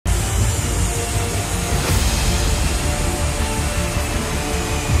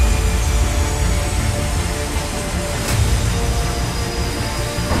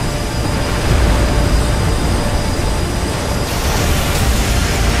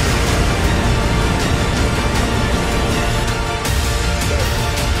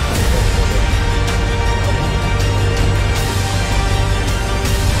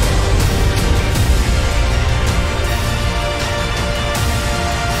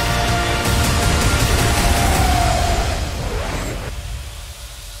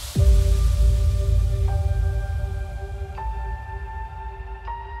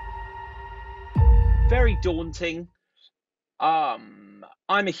daunting. I'm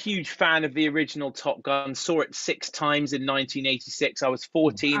a huge fan of the original Top Gun. Saw it 6 times in 1986. I was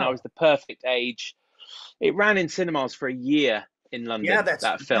 14. I Wow. was the perfect age. It ran in cinemas for a year in Yeah, London, that's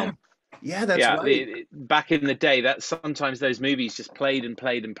that yeah, film. yeah, that's Yeah, right. back in the day, that sometimes those movies just played and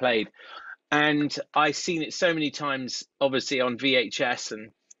played and played. And I seen it so many times, obviously on VHS,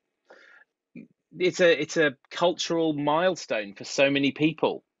 and it's a cultural milestone for so many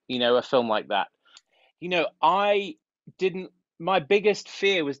people, a film like that. I didn't, my biggest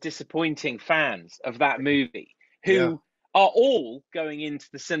fear was disappointing fans of that movie Yeah. who are all going into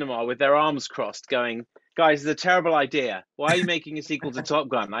the cinema with their arms crossed, going, guys, it's a terrible idea. Why are you making a sequel to Top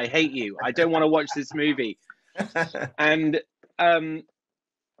Gun? I hate you. I don't want to watch this movie. And um,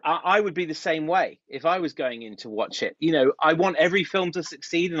 I would be the same way if I was going in to watch it. I want every film to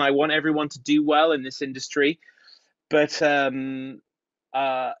succeed and I want everyone to do well in this industry. But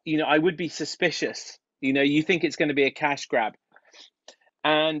I would be suspicious. You think it's going to be a cash grab,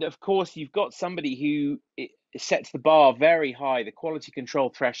 and of course, you've got somebody who sets the bar very high. The quality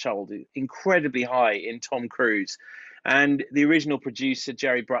control threshold is incredibly high in Tom Cruise, and the original producer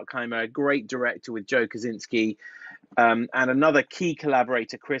Jerry Bruckheimer, a great director with Joe Kosinski, and another key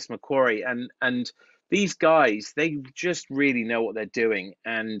collaborator, Chris McQuarrie, and these guys, they just really know what they're doing.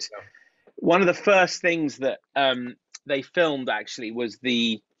 And one of the first things that they filmed actually was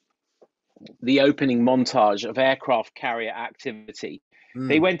the opening montage of aircraft carrier activity.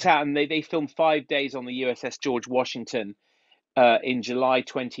 They Mm. went out and they filmed 5 days on the USS George Washington in July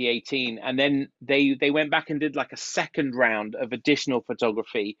 2018, and then they went back and did like a second round of additional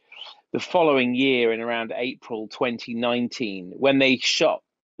photography the following year in around April 2019 when they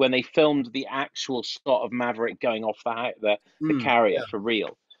filmed the actual shot of Maverick going off the Mm. carrier Yeah. for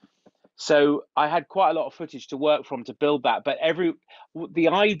real. So I had quite a lot of footage to work from to build that. But the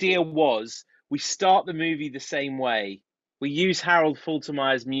idea was we start the movie the same way. We use Harold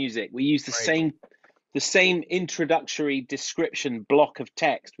Faltermeyer's music. We use Right. the same introductory description block of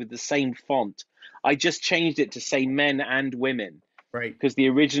text with the same font. I just changed it to say men and women Right. because the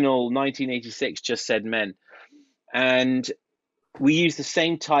original 1986 just said men. And we use the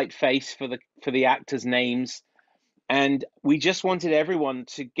same typeface for the actors' names. And we just wanted everyone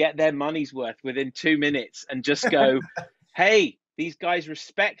to get their money's worth within 2 minutes and just go, hey, these guys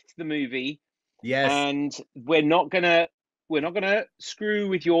respect the movie, Yes. and we're not gonna screw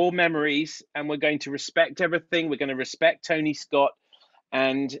with your memories, and we're going to respect everything. We're going to respect Tony Scott,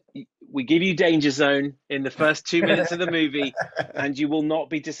 and we give you Danger Zone in the first 2 minutes of the movie, and you will not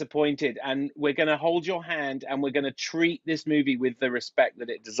be disappointed. And we're going to hold your hand, and we're going to treat this movie with the respect that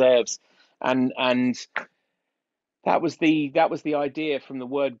it deserves. And that was the idea from the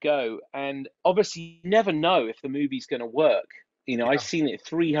word go. And obviously, you never know if the movie's going to work. I've Yeah. seen it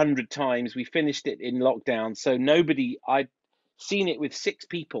 300 times. We finished it in lockdown, so I'd seen it with 6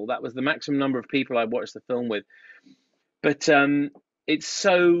 people. That was the maximum number of people I watched the film with. But it's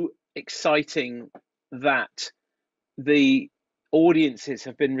so exciting that the audiences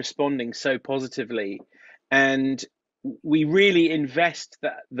have been responding so positively, and we really invest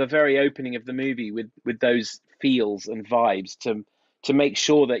the very opening of the movie with those feels and vibes to make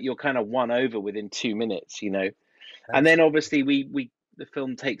sure that you're kind of won over within 2 minutes. And then Absolutely. obviously we the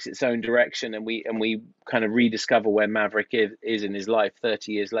film takes its own direction, and we kind of rediscover where Maverick is in his life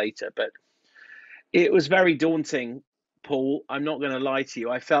 30 years later. But it was very daunting, Paul. I'm not going to lie to you.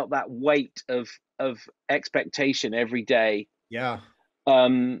 I felt that weight of expectation every day, Yeah.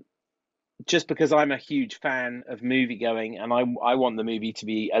 um, just because I'm a huge fan of movie going, and I want the movie to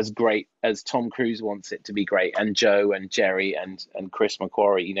be as great as Tom Cruise wants it to be great, and Joe and Jerry and Chris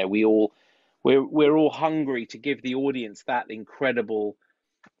McQuarrie. We're all hungry to give the audience that incredible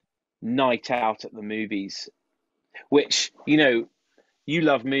night out at the movies, which you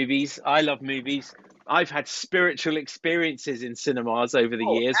love movies. I love movies. I've had spiritual experiences in cinemas over the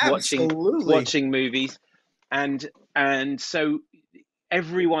Oh, years watching absolutely. watching movies, and so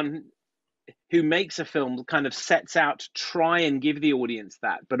everyone who makes a film kind of sets out to try and give the audience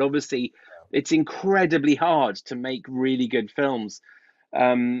that. But obviously, it's incredibly hard to make really good films.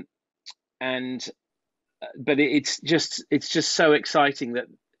 Um, and but it's just so exciting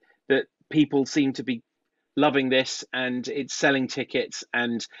that people seem to be loving this, and it's selling tickets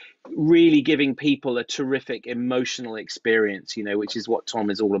and really giving people a terrific emotional experience, which is what Tom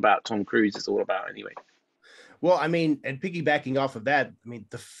is all about. Tom Cruise is all about anyway. Well, I mean, and piggybacking off of that, I mean,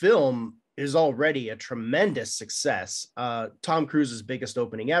 the film is already a tremendous success. Tom Cruise's biggest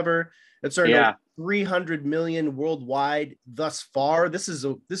opening ever. It's earned over Yeah, 300 million worldwide thus far. This is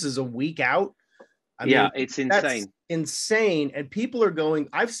a week out. I yeah, mean, it's that's insane. insane. And people are going,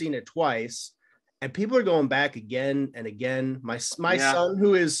 I've seen it twice, and people are going back again and again. My Yeah. son,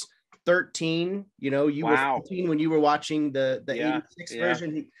 who is 13, you know, you were Wow. 14 when you were watching the Yeah. 86 Yeah.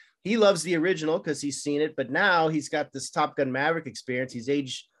 version. He loves the original because he's seen it, but now he's got this Top Gun Maverick experience. He's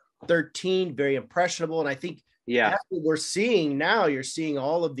age 13, very impressionable. And I think Yeah. that's what we're seeing now. You're seeing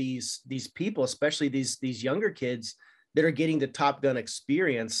all of these people, especially these younger kids that are getting the Top Gun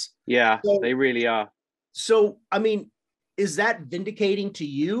experience. Yeah, So, they really are. so I mean, is that vindicating to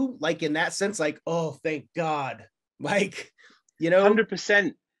you? Like in that sense, like, oh, thank God. Like, you know,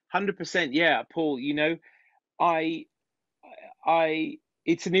 100%. 100%. Yeah, Paul, you know, I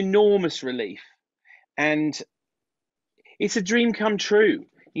it's an enormous relief, and it's a dream come true.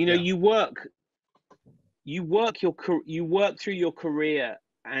 You know, yeah, you work through your career,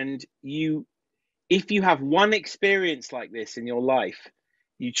 and if you have one experience like this in your life,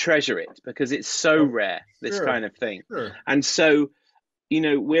 you treasure it because it's so oh, rare, this sure, kind of thing. sure. And so, you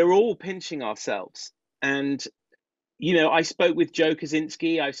know, we're all pinching ourselves. And, you know, I spoke with Joe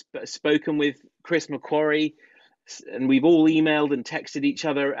Kosinski, I've spoken with Chris McQuarrie, and we've all emailed and texted each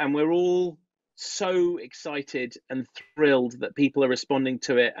other, and we're all so excited and thrilled that people are responding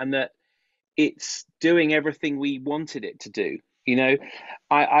to it and that it's doing everything we wanted it to do. You know,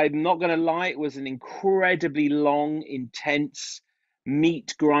 I'm not going to lie, it was an incredibly long, intense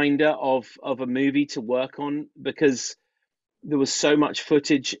meat grinder of a movie to work on because there was so much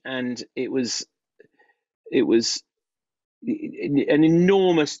footage, and it was an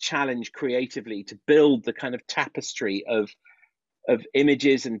enormous challenge creatively to build the kind of tapestry of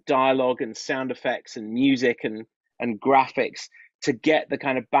images and dialogue and sound effects and music and graphics to get the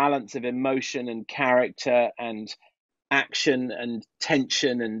kind of balance of emotion and character and action and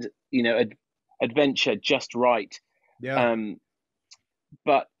tension and, you know, adventure just right. Yeah, um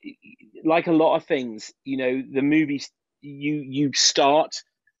but like a lot of things, you know, the movies, you start,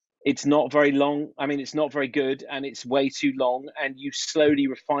 it's not very long, I mean, it's not very good, and it's way too long, and you slowly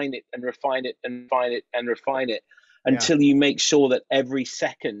refine it and refine it and refine it and refine it yeah, until you make sure that every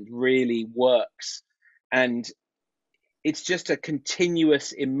second really works. And it's just a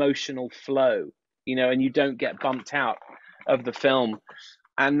continuous emotional flow, you know, and you don't get bumped out of the film.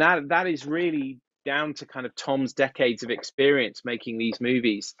 And that is really down to kind of Tom's decades of experience making these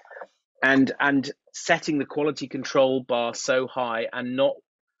movies, and setting the quality control bar so high and not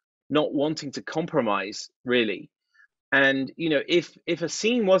wanting to compromise really. And, you know, if a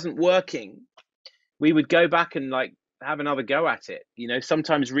scene wasn't working, we would go back and like have another go at it, you know,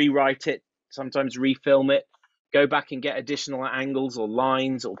 sometimes rewrite it, sometimes refilm it, go back and get additional angles or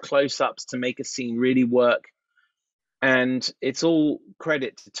lines or close-ups to make a scene really work. And it's all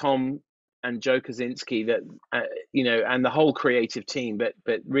credit to Tom and Joe Kosinski that, you know, and the whole creative team, but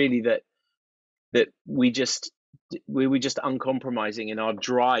really that we were just uncompromising in our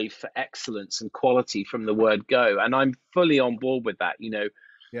drive for excellence and quality from the word go. And I'm fully on board with that. You know,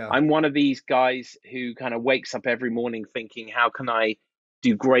 yeah, I'm one of these guys who kind of wakes up every morning thinking, how can I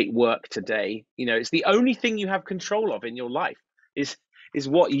do great work today? You know, it's the only thing you have control of in your life is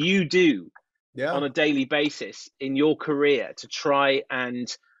what you do yeah. on a daily basis in your career to try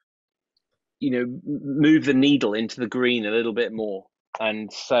and, you know, move the needle into the green a little bit more.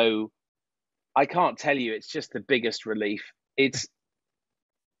 And so I can't tell you, it's just the biggest relief. It's,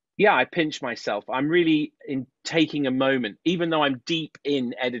 yeah, I pinch myself. I'm really in taking a moment, even though I'm deep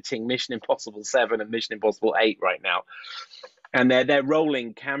in editing Mission Impossible 7 and Mission Impossible 8 right now. And they're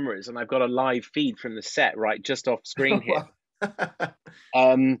rolling cameras, and I've got a live feed from the set right just off screen here.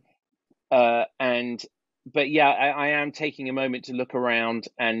 um and but yeah, I am taking a moment to look around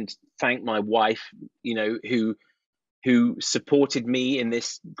and thank my wife, you know, who supported me in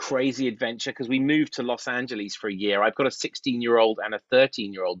this crazy adventure, because we moved to Los Angeles for a year. I've got a 16-year-old and a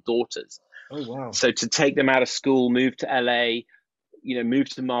 13-year-old daughters. Oh, wow. So to take them out of school, move to LA, you know, move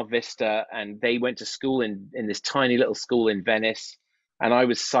to Mar Vista, and they went to school in this tiny little school in Venice. And I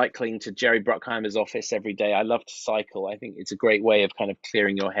was cycling to Jerry Bruckheimer's office every day. I love to cycle. I think it's a great way of kind of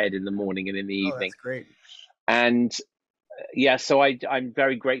clearing your head in the morning and in the Oh, evening. that's great. And yeah, so I'm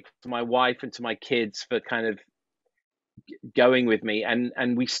very grateful to my wife and to my kids for kind of going with me.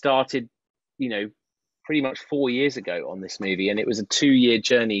 And we started, you know, pretty much 4 years ago on this movie, and it was a 2-year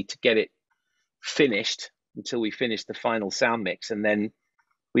journey to get it finished until we finished the final sound mix. And then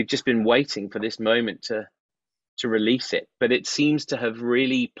we've just been waiting for this moment to release it. But it seems to have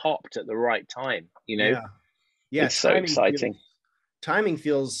really popped at the right time, you know. Yeah, yeah. It's so exciting. Timing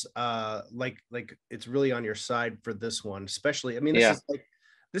feels like it's really on your side for this one, especially. I mean, Yeah,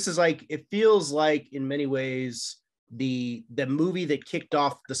 this is like it feels like in many ways the movie that kicked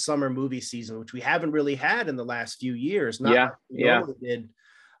off the summer movie season, which we haven't really had in the last few years, not yeah, like we yeah, normally did.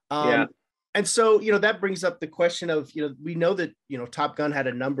 yeah, And so, that brings up the question of, we know that, Top Gun had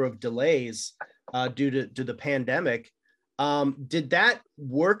a number of delays due to the pandemic. Did that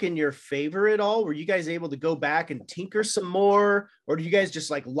work in your favor at all? Were you guys able to go back and tinker some more? Or do you guys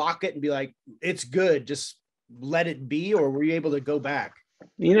just like lock it and be like, it's good, just let it be? Or were you able to go back?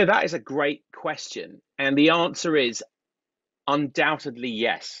 That is a great question. And the answer is undoubtedly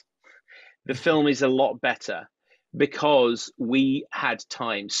yes. The film is a lot better because we had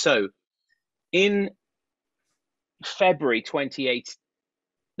time. So in February 28,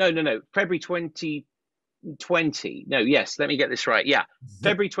 no, February 2020. No, yes, let me get this right. Yeah,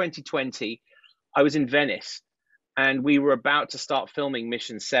 February 2020, I was in Venice and we were about to start filming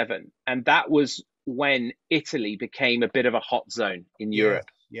Mission 7. And that was when Italy became a bit of a hot zone in Europe.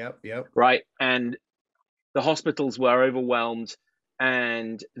 Yep. Right. And the hospitals were overwhelmed,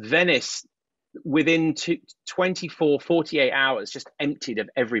 and Venice within 48 hours just emptied of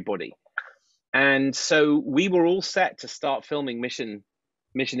everybody. And so we were all set to start filming Mission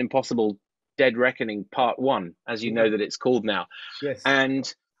Impossible Dead Reckoning Part 1, as you know that it's called now. Yes.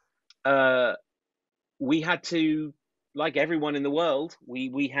 And we had to, like everyone in the world,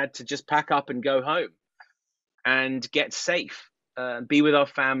 we had to just pack up and go home and get safe, be with our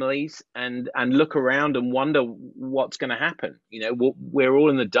families, and look around and wonder what's going to happen. We're all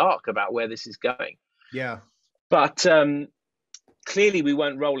in the dark about where this is going. Yeah. But clearly we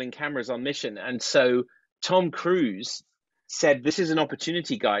weren't rolling cameras on Mission. And so Tom Cruise said, this is an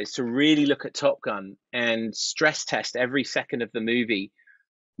opportunity, guys, to really look at Top Gun and stress test every second of the movie,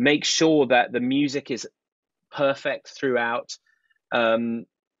 make sure that the music is perfect throughout, and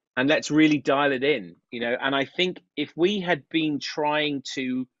let's really dial it in. And I think if we had been trying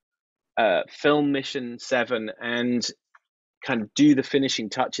to film Mission 7 and kind of do the finishing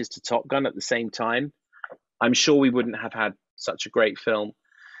touches to Top Gun at the same time, I'm sure we wouldn't have had such a great film.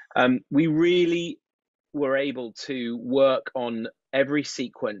 We really were able to work on every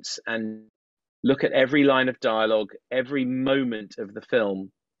sequence and look at every line of dialogue, every moment of the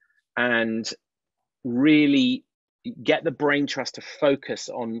film, and really get the brain trust to focus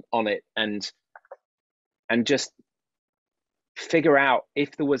on it and just figure out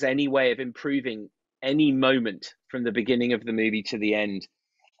if there was any way of improving any moment from the beginning of the movie to the end.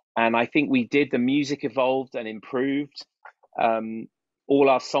 And I think we did. The music evolved and improved. All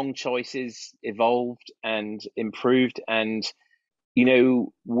our song choices evolved and improved. And,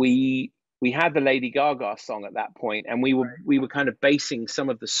 we had the Lady Gaga song at that point, and we were kind of basing some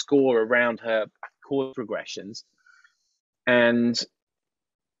of the score around her chord progressions. And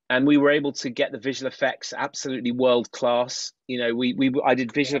we were able to get the visual effects absolutely world class. I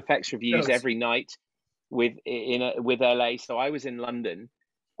did visual effects reviews every night with LA. So I was in London.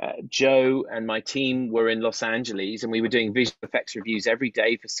 Joe and my team were in Los Angeles, and we were doing visual effects reviews every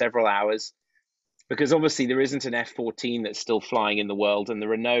day for several hours, because obviously there isn't an F-14 that's still flying in the world, and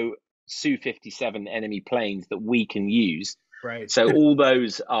there are no Su-57 enemy planes that we can use. Right. So all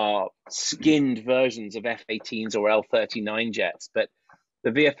those are skinned versions of F-18s or L-39 jets, but the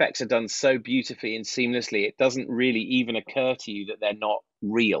VFX are done so beautifully and seamlessly, it doesn't really even occur to you that they're not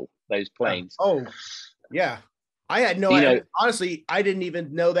real, those planes. Oh, yeah. I had no honestly, I didn't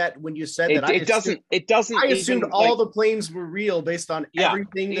even know that when you said that. It doesn't. I assumed all the planes were real based on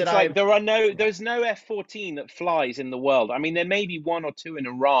everything that there's no F-14 that flies in the world. I mean, there may be one or two in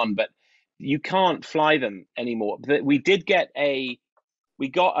Iran, but you can't fly them anymore. We got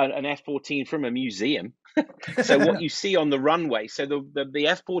an F-14 from a museum. So what you see on the runway, so the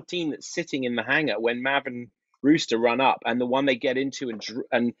F-14 that's sitting in the hangar when Mav and Rooster run up, and the one they get into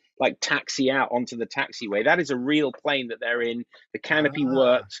and like taxi out onto the taxiway, that is a real plane that they're in. The canopy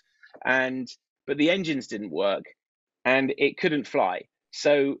worked, but the engines didn't work and it couldn't fly.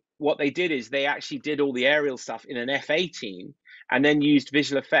 So what they did is they actually did all the aerial stuff in an F-18 and then used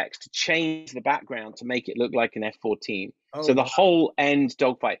visual effects to change the background to make it look like an F-14. So the whole end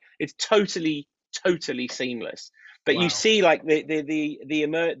dogfight, it's totally seamless. But you see like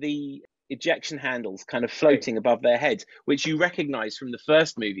the ejection handles kind of floating above their heads, which you recognize from the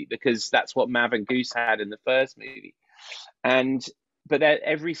first movie because that's what Mav and Goose had in the first movie. But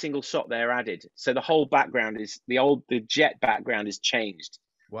every single shot they're added. So the whole background is the jet background is changed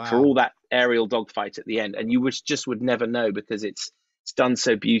for all that aerial dogfight at the end. And you just would never know because it's done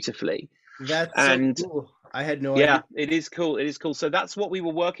so beautifully. That's so cool. I had no idea. Yeah, it is cool. It is cool. So that's what we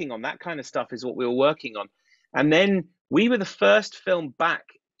were working on. That kind of stuff is what we were working on. And then we were the first film back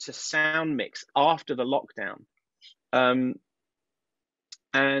to sound mix after the lockdown.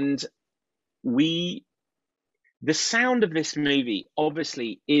 And the sound of this movie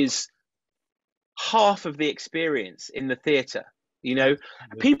obviously is half of the experience in the theater. You know,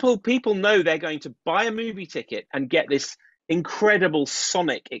 Absolutely. people know they're going to buy a movie ticket and get this incredible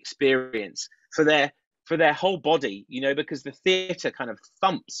sonic experience for their whole body, you know, because the theater kind of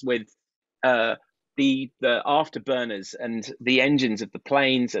thumps with uh, the afterburners and the engines of the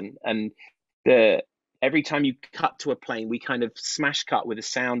planes, and the every time you cut to a plane, we kind of smash cut with the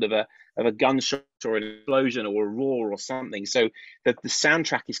sound of a gunshot or an explosion or a roar or something, so that the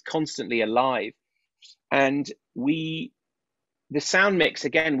soundtrack is constantly alive. And we the sound mix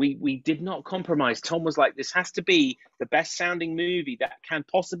again, we did not compromise. Tom was like, this has to be the best sounding movie that can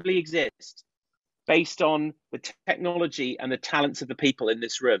possibly exist based on the technology and the talents of the people in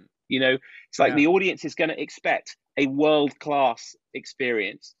this room. You know, it's like Yeah. the audience is going to expect a world class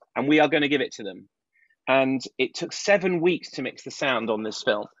experience, and we are going to give it to them. And it took 7 weeks to mix the sound on this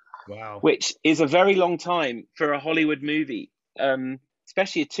film, Wow. which is a very long time for a Hollywood movie,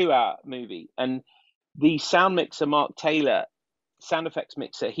 especially a 2 hour movie. And the sound mixer, Mark Taylor, sound effects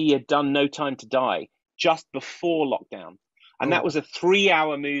mixer, he had done No Time to Die just before lockdown. And Oh, that was a 3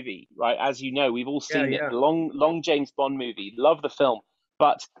 hour movie, right? As you know, we've all yeah, seen it. yeah. Long James Bond movie. Love the film.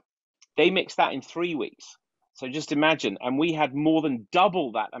 But they mixed that in 3 weeks. So just imagine. And we had more than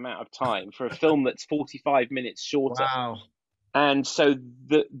double that amount of time for a film that's 45 minutes shorter. Wow. And so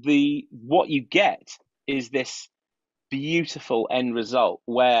the what you get is this beautiful end result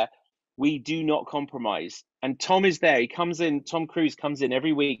where we do not compromise. And Tom is there. He comes in, Tom Cruise comes in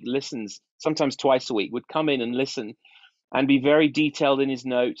every week, listens, sometimes twice a week, would come in and listen and be very detailed in his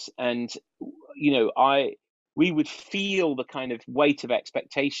notes. And, you know, we would feel the kind of weight of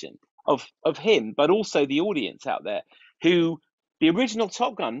expectation of him, but also the audience out there who the original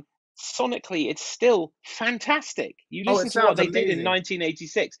Top Gun, sonically, it's still fantastic. You Oh, it listen to what sounds they did in amazing.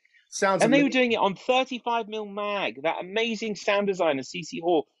 1986, Sounds and they were amazing. doing it on 35 mag, that amazing sound design of CC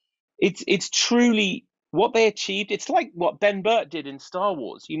Hall. It's truly what they achieved. It's like what Ben Burt did in Star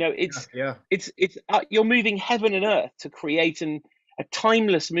Wars. You know, Yeah, yeah. it's you're moving heaven and earth to create a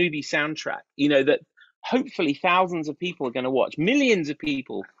timeless movie soundtrack. You know that hopefully thousands of people are going to watch, millions of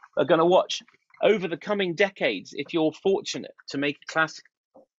people are going to watch over the coming decades if you're fortunate to make a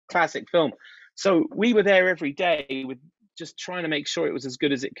classic film. So we were there every day with just trying to make sure it was as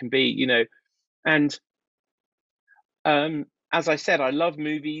good as it can be, you know. And as I said, I love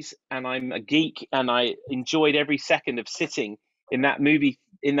movies and I'm a geek, and I enjoyed every second of sitting in that movie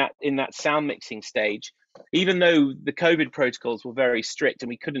in that sound mixing stage, even though the COVID protocols were very strict and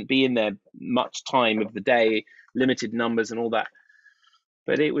we couldn't be in there much time of the day, limited numbers and all that.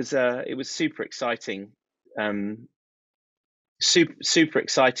 But it was super exciting, um, super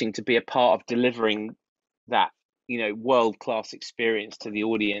exciting to be a part of delivering that, you know, world class experience to the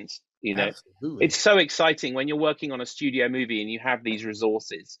audience. You know, it's Absolutely. so exciting when you're working on a studio movie and you have these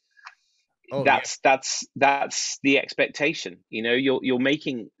resources. Oh, yeah. That's the expectation. You know, you're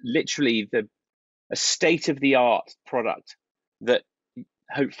making literally the a state of the art product that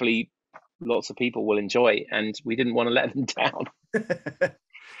hopefully lots of people will enjoy, and we didn't want to let them down.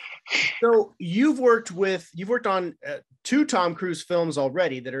 So you've worked on two Tom Cruise films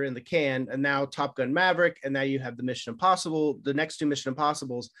already that are in the can, and now Top Gun Maverick, and now you have the Mission Impossible, the next two Mission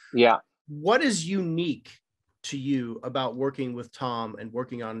Impossibles. Yeah, What is unique to you about working with Tom and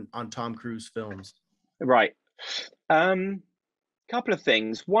working on Tom Cruise films? right. Couple of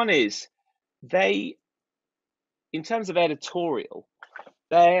things. One is they, in terms of editorial,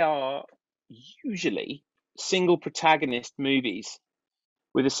 they are usually single protagonist movies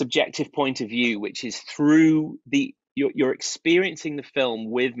with a subjective point of view, which is through you're experiencing the film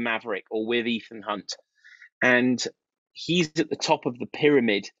with Maverick or with Ethan Hunt, and he's at the top of the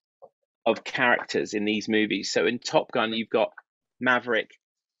pyramid of characters in these movies. So in Top Gun, you've got Maverick,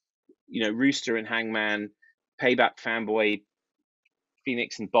 you know, Rooster and Hangman, Payback Fanboy,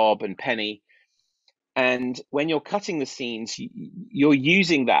 Phoenix and Bob and Penny. And when you're cutting the scenes, you're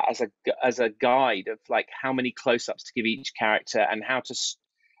using that as a guide of like how many close-ups to give each character and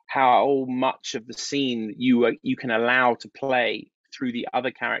how much of the scene you can allow to play through the other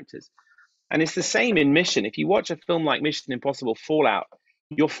characters. And it's the same in Mission. If you watch a film like Mission Impossible Fallout,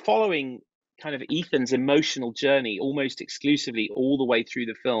 you're following kind of Ethan's emotional journey almost exclusively all the way through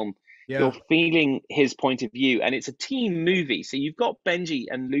the film. You're Yeah. feeling his point of view, and it's a team movie. So you've got Benji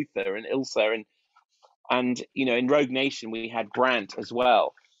and Luther and Ilsa, and you know, in Rogue Nation we had Brandt as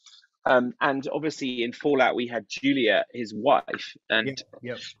well, and obviously in Fallout we had Julia, his wife, Yeah. and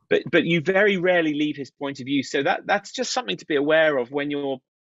Yep. but you very rarely leave his point of view. So that's just something to be aware of when you're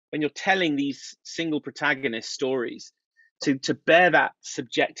telling these single protagonist stories, to bear that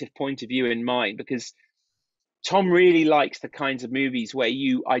subjective point of view in mind, because Tom really likes the kinds of movies where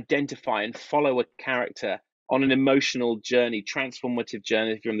you identify and follow a character on an emotional journey, transformative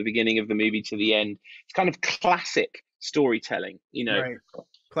journey from the beginning of the movie to the end. It's kind of classic storytelling, you know. Right.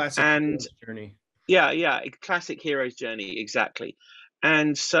 Classic And hero's journey. yeah, a classic hero's journey, exactly.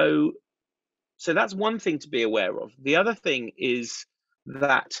 And so that's one thing to be aware of. The other thing is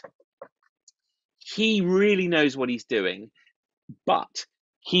that he really knows what he's doing, but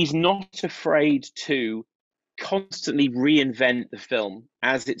he's not afraid to constantly reinvent the film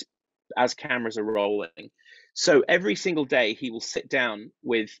as cameras are rolling. So every single day he will sit down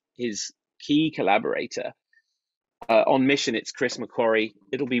with his key collaborator. On Mission, it's Chris McQuarrie.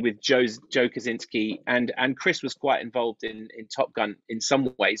 It'll be with Joe Kosinski, and Chris was quite involved in Top Gun in some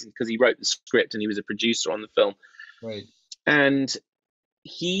ways because he wrote the script and he was a producer on the film. Right. And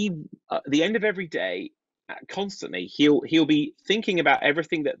he, at the end of every day, constantly he'll be thinking about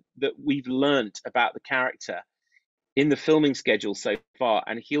everything that we've learned about the character in the filming schedule so far,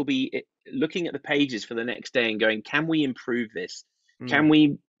 and he'll be looking at the pages for the next day and going, can we improve this? Can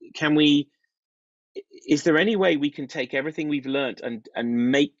we is there any way we can take everything we've learned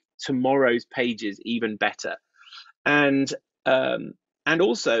and make tomorrow's pages even better? And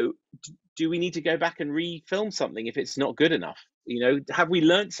also, do we need to go back and refilm something if it's not good enough? You know, have we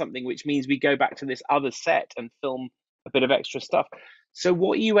learned something which means we go back to this other set and film a bit of extra stuff? So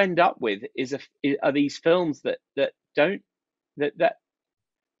what you end up with are these films that don't that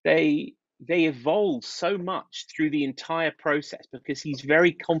they evolve so much through the entire process because he's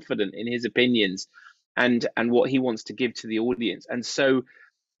very confident in his opinions and what he wants to give to the audience. And so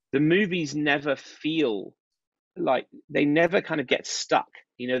the movies never feel like, they never kind of get stuck.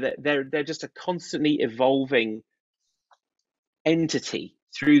 You know, they're just a constantly evolving entity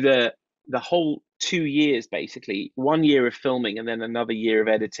through the whole 2 years, basically 1 year of filming and then another year of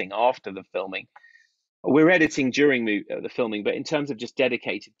editing after the filming. We're editing during the filming, but in terms of just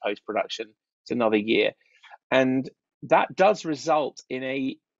dedicated post-production, it's another year. And that does result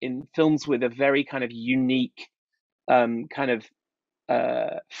in films with a very kind of unique,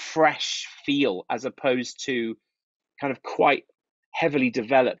 fresh feel, as opposed to kind of quite heavily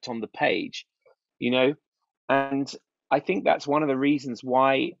developed on the page, you know. And I think that's one of the reasons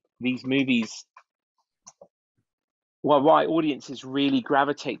why these movies, why audiences really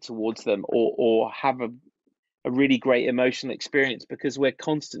gravitate towards them or have a really great emotional experience, because we're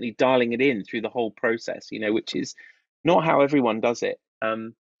constantly dialing it in through the whole process, you know, which is not how everyone does it.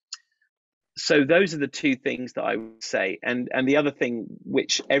 So those are the two things that I would say. And the other thing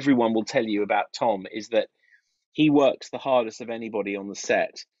which everyone will tell you about Tom is that he works the hardest of anybody on the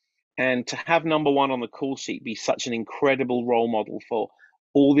set. And to have number one on the call sheet be such an incredible role model for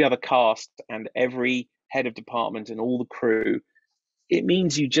all the other cast and every head of department and all the crew, it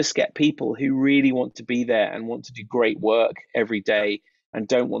means you just get people who really want to be there and want to do great work every day and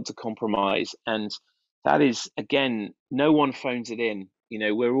don't want to compromise. And that is, again, no one phones it in. You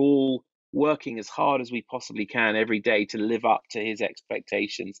know, we're all working as hard as we possibly can every day to live up to his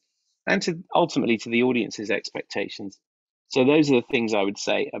expectations and to ultimately to the audience's expectations. So those are the things I would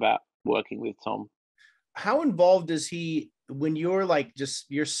say about working with Tom. How involved is he when you're like just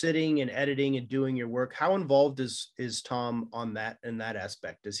you're sitting and editing and doing your work? How involved is Tom on that in that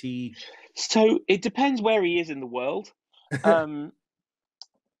aspect? Is he? So it depends where he is in the world.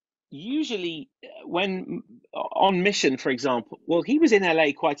 Usually when on Mission, for example, well, he was in LA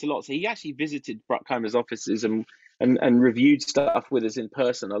quite a lot, so he actually visited Bruckheimer's offices and reviewed stuff with us in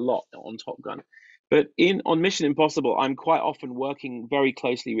person a lot on Top Gun. But on Mission Impossible, I'm quite often working very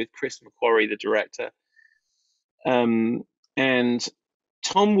closely with Chris McQuarrie, the director. And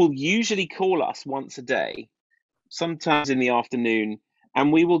Tom will usually call us once a day, sometimes in the afternoon,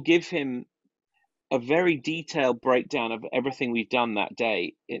 and we will give him a very detailed breakdown of everything we've done that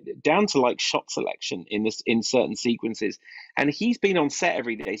day, down to like shot selection in certain sequences. And he's been on set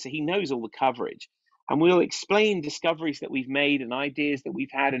every day, so he knows all the coverage. And we'll explain discoveries that we've made and ideas that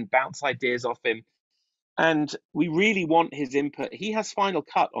we've had and bounce ideas off him. And we really want his input. He has final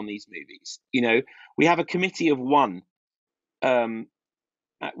cut on these movies. You know, we have a committee of one,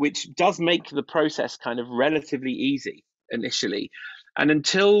 which does make the process kind of relatively easy initially. And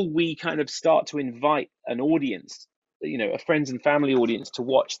until we kind of start to invite an audience, you know, a friends and family audience to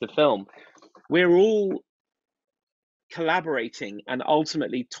watch the film, we're all collaborating, and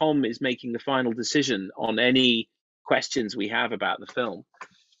ultimately Tom is making the final decision on any questions we have about the film.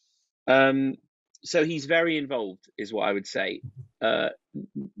 So he's very involved, is what I would say.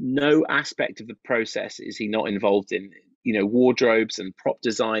 No aspect of the process is he not involved in. You know, wardrobes and prop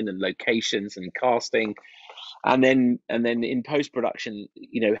design and locations and casting, and then in post-production,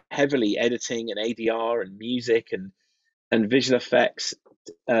 you know, heavily editing and ADR and music and visual effects.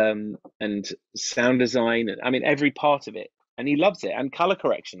 and sound design. I mean, every part of it, and he loves it. And color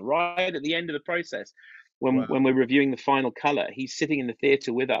correction, right at the end of the process, when we're reviewing the final color, he's sitting in the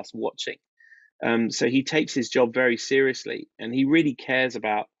theater with us watching. So he takes his job very seriously, and he really cares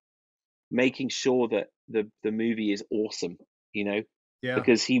about making sure that the movie is awesome, you know, Yeah.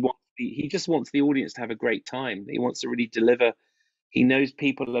 because he just wants the audience to have a great time. He wants to really deliver. He knows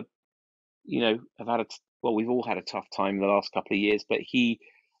people are, you know, have had well, we've all had a tough time in the last couple of years, but he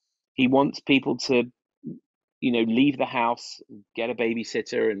wants people to, you know, leave the house, get a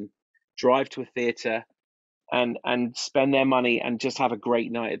babysitter, and drive to a theater and spend their money and just have a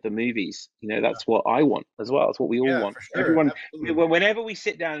great night at the movies. You know, that's what I want as well. That's what we all Yeah, want. for sure. Everyone, Absolutely. whenever we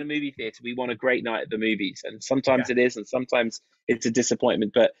sit down in a movie theater, we want a great night at the movies, and sometimes Yeah. it is, and sometimes it's a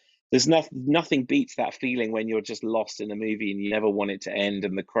disappointment. But there's nothing beats that feeling when you're just lost in a movie and you never want it to end,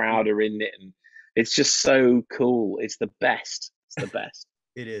 and the crowd are in it, and it's just so cool. It's the best. It's the best.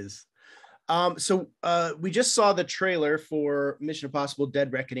 It is. So we just saw the trailer for Mission Impossible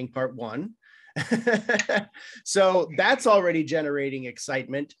Dead Reckoning Part 1. So that's already generating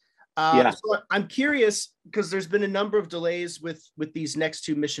excitement. Yeah. So I'm curious, because there's been a number of delays with these next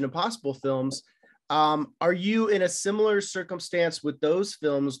two Mission Impossible films. Are you in a similar circumstance with those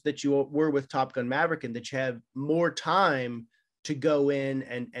films that you were with Top Gun Maverick, and that you have more time to go in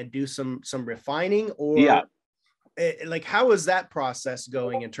and do some refining? Or Yeah. like, how is that process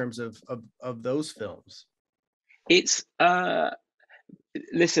going in terms of those films? It's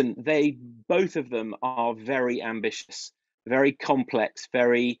listen, they both of them are very ambitious, very complex,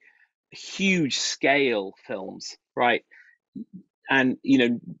 very huge scale films, right? And you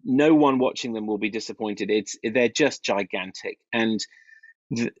know, no one watching them will be disappointed. They're just gigantic, and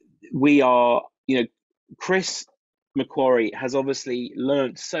we are, you know, Chris McQuarrie has obviously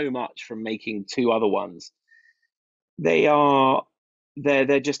learned so much from making two other ones.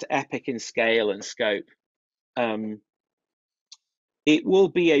 They're just epic in scale and scope. It will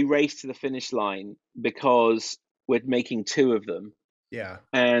be a race to the finish line because we're making two of them, Yeah.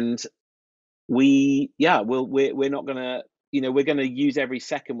 and we're not gonna, you know, we're gonna use every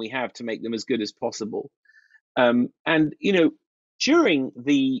second we have to make them as good as possible. And you know, during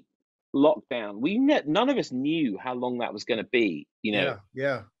the lockdown, none of us knew how long that was going to be. You know, Yeah.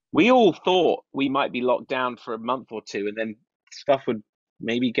 Yeah. we all thought we might be locked down for a month or two, and then stuff would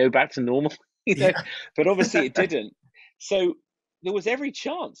maybe go back to normal. You know, Yeah. but obviously it didn't. So there was every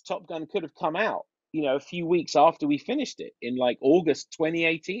chance Top Gun could have come out, you know, a few weeks after we finished it in like August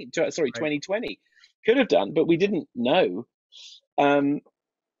 2018. Sorry, Right. 2020. Could have done, but we didn't know. Um,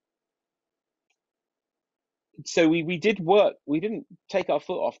 so we did work. We didn't take our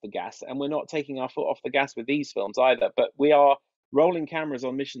foot off the gas, and we're not taking our foot off the gas with these films either. But we are rolling cameras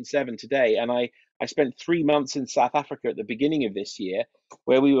on Mission 7 today, and I spent 3 months in South Africa at the beginning of this year,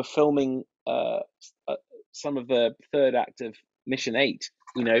 where we were filming some of the third act of Mission 8.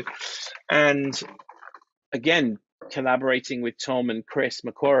 You know, and again, collaborating with Tom and Chris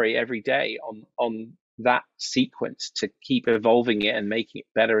McQuarrie every day on that sequence to keep evolving it and making it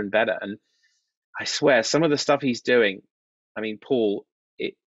better and better. And I swear, some of the stuff he's doing, I mean, Paul,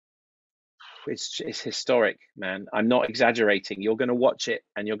 it's historic, man. I'm not exaggerating. You're going to watch it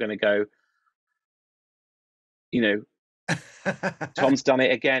and you're going to go, you know, Tom's done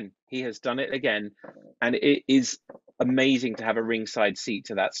it again. He has done it again, and it is amazing to have a ringside seat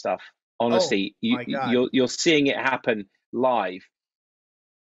to that stuff. Honestly, Oh my God. you're seeing it happen live.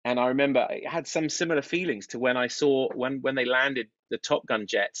 And I remember I had some similar feelings to when I saw when they landed the Top Gun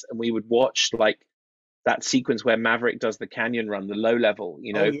jets, and we would watch like that sequence where Maverick does the canyon run, the low level,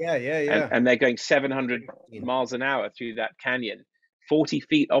 you Oh know, yeah, yeah, and yeah. they're going 700 miles an hour through that canyon, 40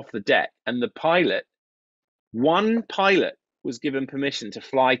 feet off the deck, and one pilot was given permission to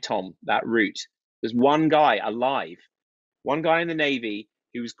fly Tom that route. There's one guy alive, one guy in the Navy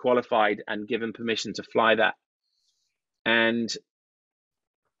who was qualified and given permission to fly that, and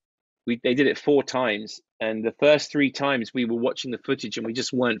they did it 4 times, and the first 3 times we were watching the footage and we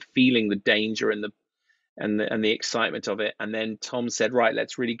just weren't feeling the danger and the excitement of it. And then Tom said, right,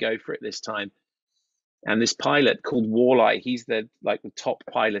 let's really go for it this time. And this pilot called Walleye, he's the top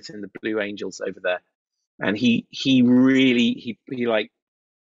pilot in the Blue Angels over there, and he really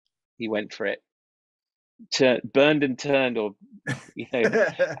he went for it, burned and turned, or you know,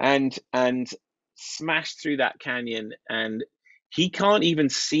 and smashed through that canyon, and he can't even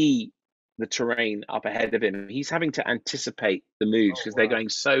see the terrain up ahead of him. He's having to anticipate the moves Oh because they're wow. going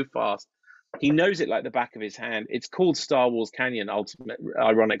so fast. He knows it like the back of his hand. It's called Star Wars Canyon, ultimate,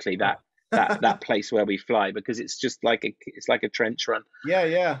 ironically, that that place where we fly, because it's just like a trench run.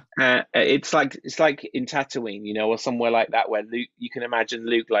 Yeah. It's like in Tatooine, you know, or somewhere like that, where Luke, you can imagine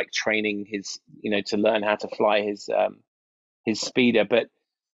Luke like training his, you know, to learn how to fly his speeder. But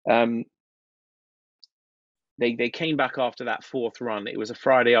they came back after that fourth run. It was a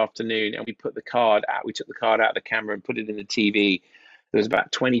Friday afternoon, and we took the card out of the camera and put it in the TV. There was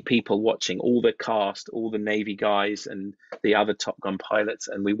about 20 people watching, all the cast, all the Navy guys and the other Top Gun pilots,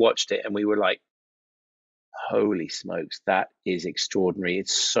 and we watched it and we were like, holy smokes, that is extraordinary.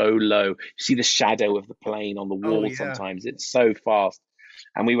 It's so low. You see the shadow of the plane on the wall. Sometimes it's so fast.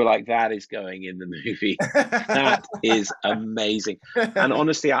 And we were like, that is going in the movie. That is amazing. And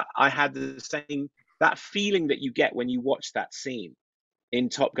honestly, I had the same, that feeling that you get when you watch that scene in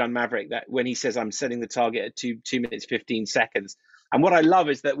Top Gun Maverick, that when he says, I'm setting the target at 2 minutes, 15 seconds. And what I love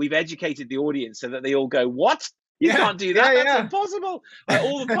is that we've educated the audience so that they all go, what? You can't do that. That's impossible. Like,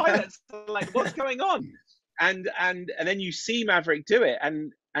 all the pilots are like, what's going on? And then you see Maverick do it,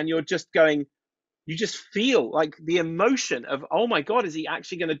 and you're just going, you just feel like the emotion of, oh my God, is he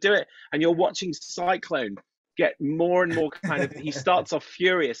actually going to do it? And you're watching Cyclone get more and more kind of, he starts off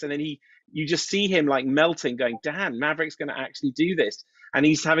furious, and then you just see him like melting, going, damn, Maverick's going to actually do this. And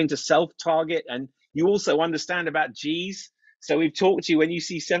he's having to self-target. And you also understand about G's. So we've talked to you, when you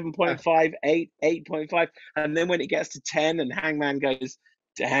see 7.5, 8, 8.5, and then when it gets to 10 and Hangman goes,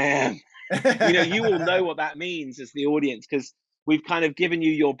 damn, you know, you all know what that means as the audience, because we've kind of given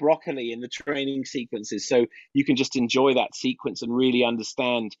you your broccoli in the training sequences, so you can just enjoy that sequence and really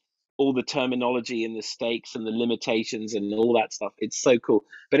understand all the terminology and the stakes and the limitations and all that stuff. It's so cool.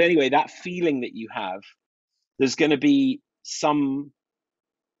 But anyway, that feeling that you have, there's going to be some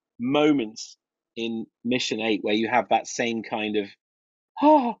moments in Mission 8 where you have that same kind of,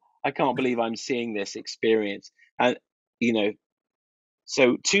 oh, I can't believe I'm seeing this experience. And, you know,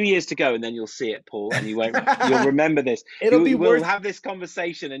 so 2 years to go, and then you'll see it, Paul, and you'll remember this. We'll have this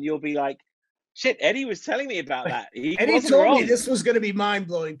conversation, and you'll be like, shit, Eddie was telling me about that. Eddie told me this was going to be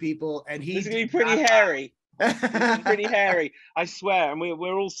mind-blowing, people, and it's going to be pretty hairy. It's pretty hairy, I swear. And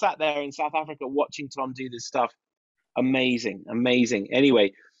we're all sat there in South Africa watching Tom do this stuff. Amazing.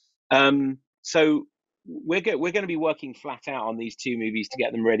 Anyway, so we're going to be working flat out on these two movies to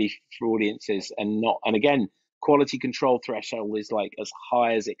get them ready for audiences, and again, quality control threshold is like as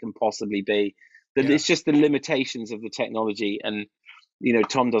high as it can possibly be. It's just the limitations of the technology, and you know,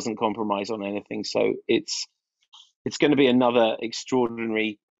 Tom doesn't compromise on anything. So it's going to be another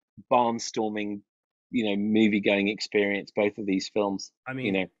extraordinary barnstorming, you know, movie going experience, both of these films. I mean,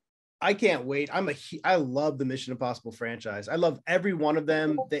 you know, I can't wait. I love the Mission Impossible franchise. I love every one of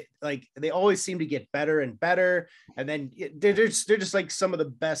them. They always seem to get better and better. And then they're just like some of the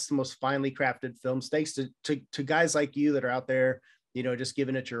best, most finely crafted films. Thanks to guys like you that are out there, you know, just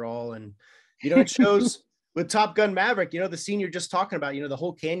giving it your all. And, you know, it shows with Top Gun Maverick, you know, the scene you're just talking about, you know, the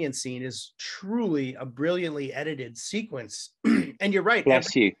whole canyon scene is truly a brilliantly edited sequence. And you're right.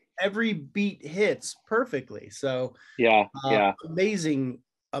 Bless you. Every beat hits perfectly. So yeah. Amazing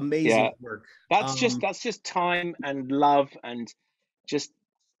work. That's just time and love, and just,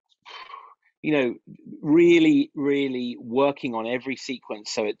 you know, really, really working on every sequence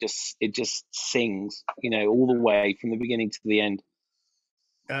so it just sings, you know, all the way from the beginning to the end.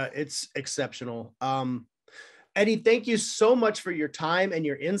 It's exceptional. Eddie, thank you so much for your time and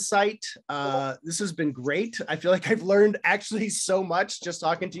your insight. This has been great. I feel like I've learned actually so much just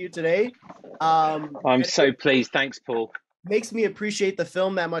talking to you today. I'm so pleased. Thanks, Paul. Makes me appreciate the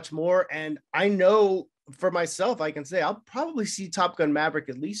film that much more. And I know for myself, I can say I'll probably see Top Gun Maverick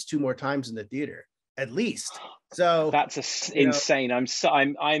at least 2 more times in the theater, at least. So that's insane. I'm so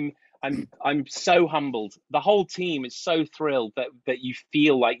humbled. The whole team is so thrilled that you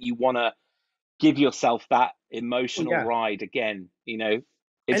feel like you want to give yourself that emotional ride again. You know,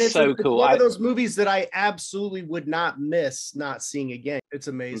 it's so cool. It's one of those movies that I absolutely would not miss not seeing again. It's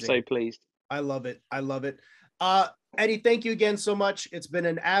amazing. I'm so pleased. I love it. Eddie, thank you again so much. It's been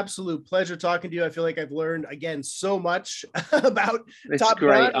an absolute pleasure talking to you. I feel like I've learned again so much about Top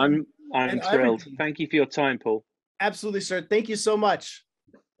Gun. I'm thrilled. Everything. Thank you for your time, Paul. Absolutely, sir. Thank you so much.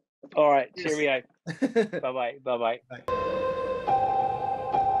 All right. Cheerio. Bye-bye. Bye-bye. Bye.